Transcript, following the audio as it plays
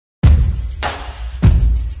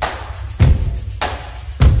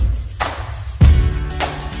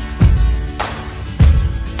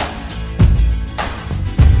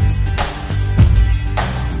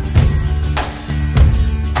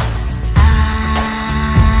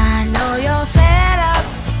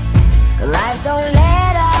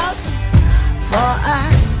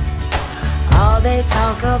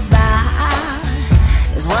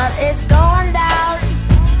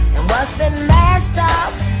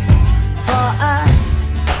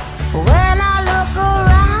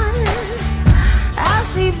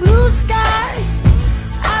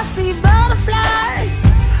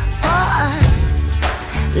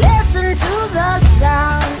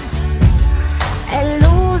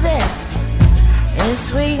in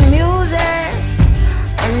sweet music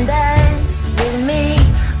and dance with me.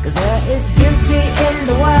 'Cause there is beauty in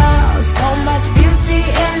the world, so much beauty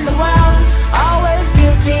in the world, always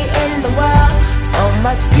beauty in the world, so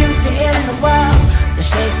much beauty in the world. So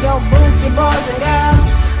shake your booty, boys and girls,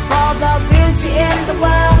 for the beauty in the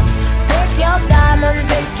world. Pick your diamond,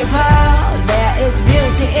 pick your pearl, there is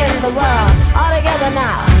beauty in the world. All together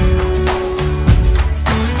now.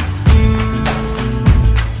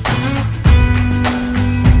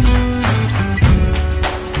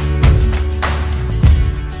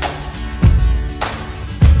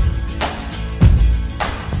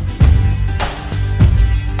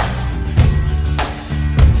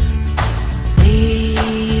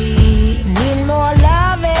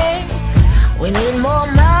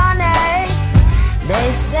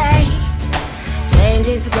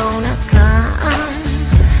 Is gonna come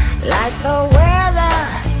like the weather.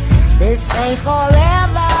 This ain't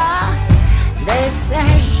forever, they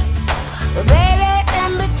say. So baby,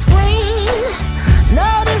 in between,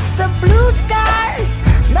 notice the blue skies,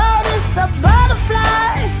 notice the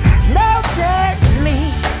butterflies, notice me.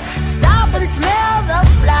 Stop and smell the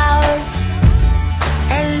flowers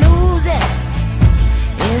and lose it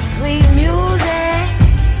in sweet music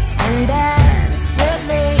and dance with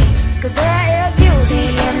me. 'Cause there is beauty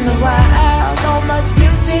in the world, so much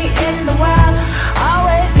beauty in the world,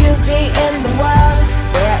 always beauty in the world.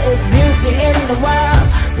 There is beauty in the world,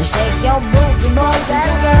 so shake your booty, boys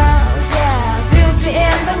and girls. Yeah, beauty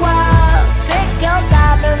in the world. Pick your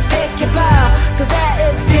diamond, pick your pearl, 'cause there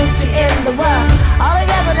is beauty in the world. All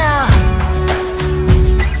together now.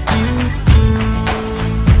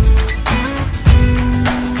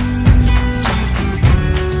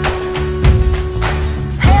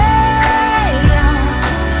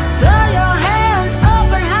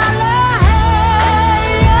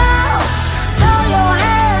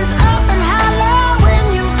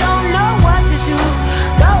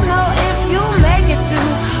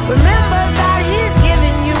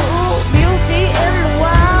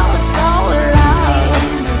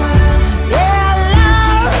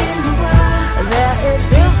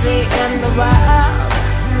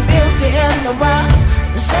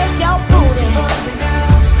 So shake your booty,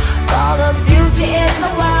 all the beauty in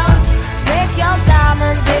the world. Pick your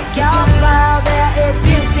diamond, pick your pearl. There is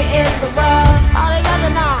beauty in the world. All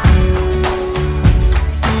together now.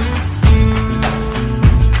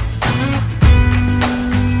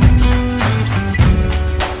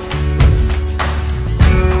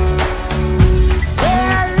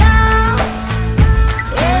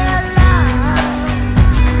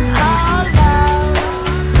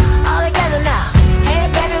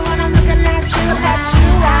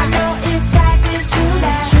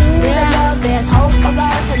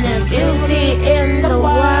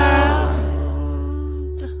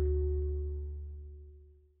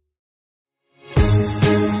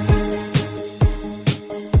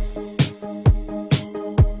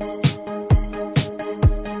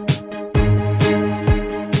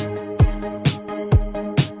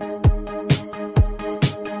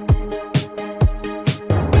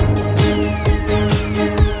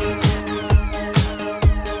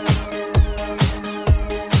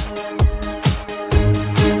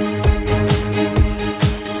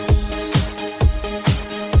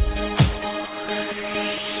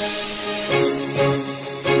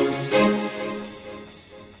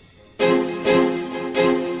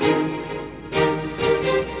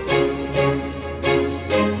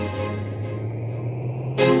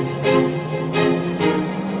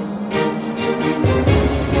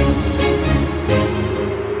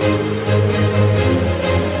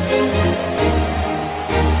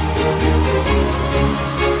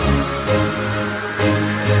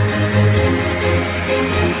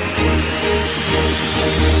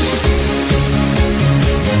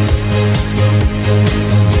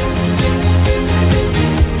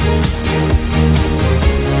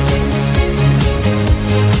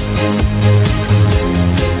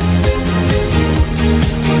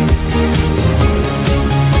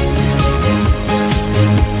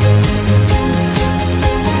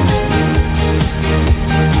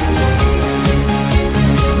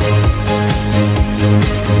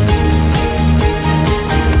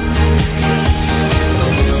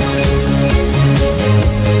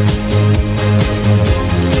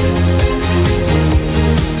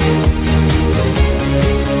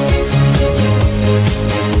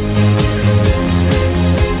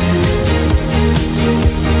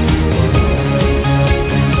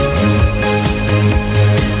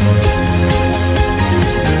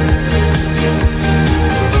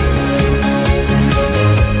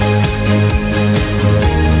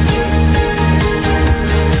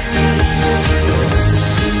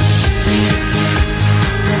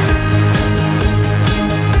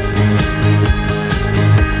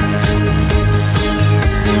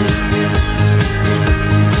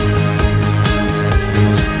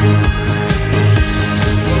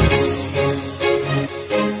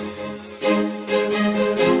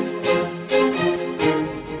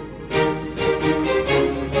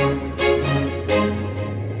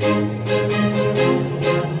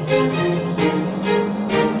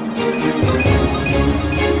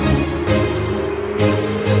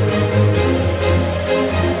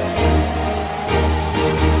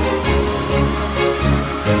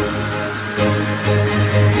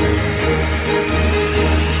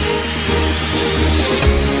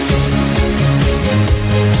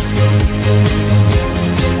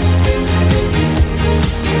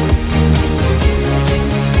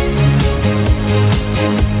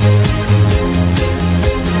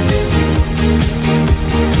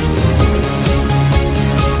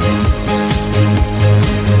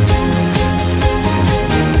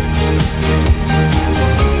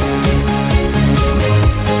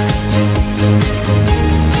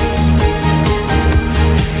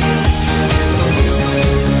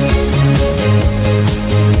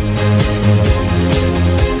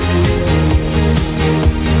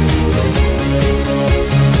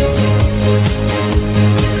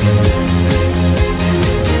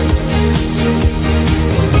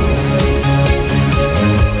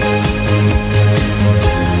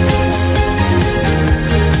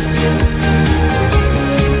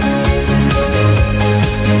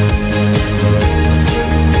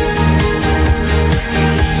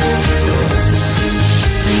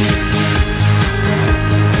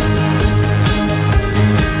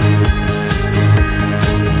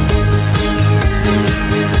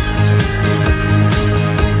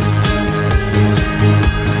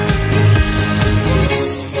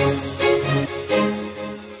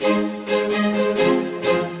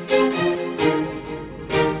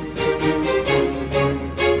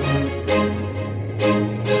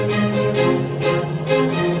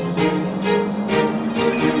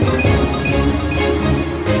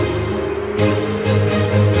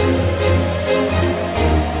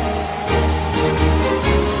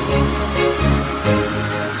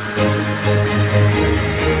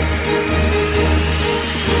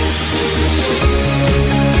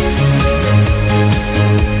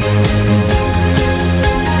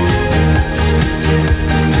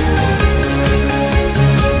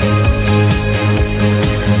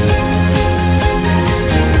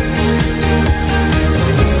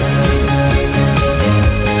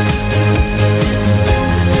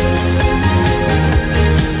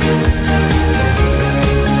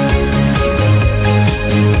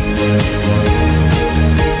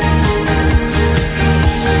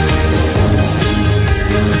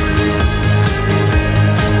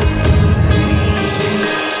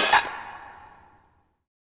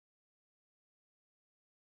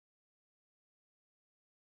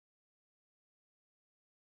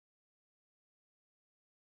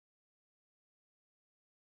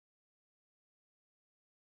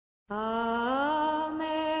 Amazing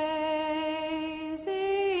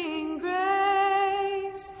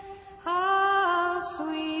grace, how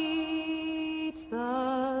sweet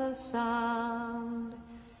the sound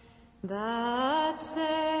that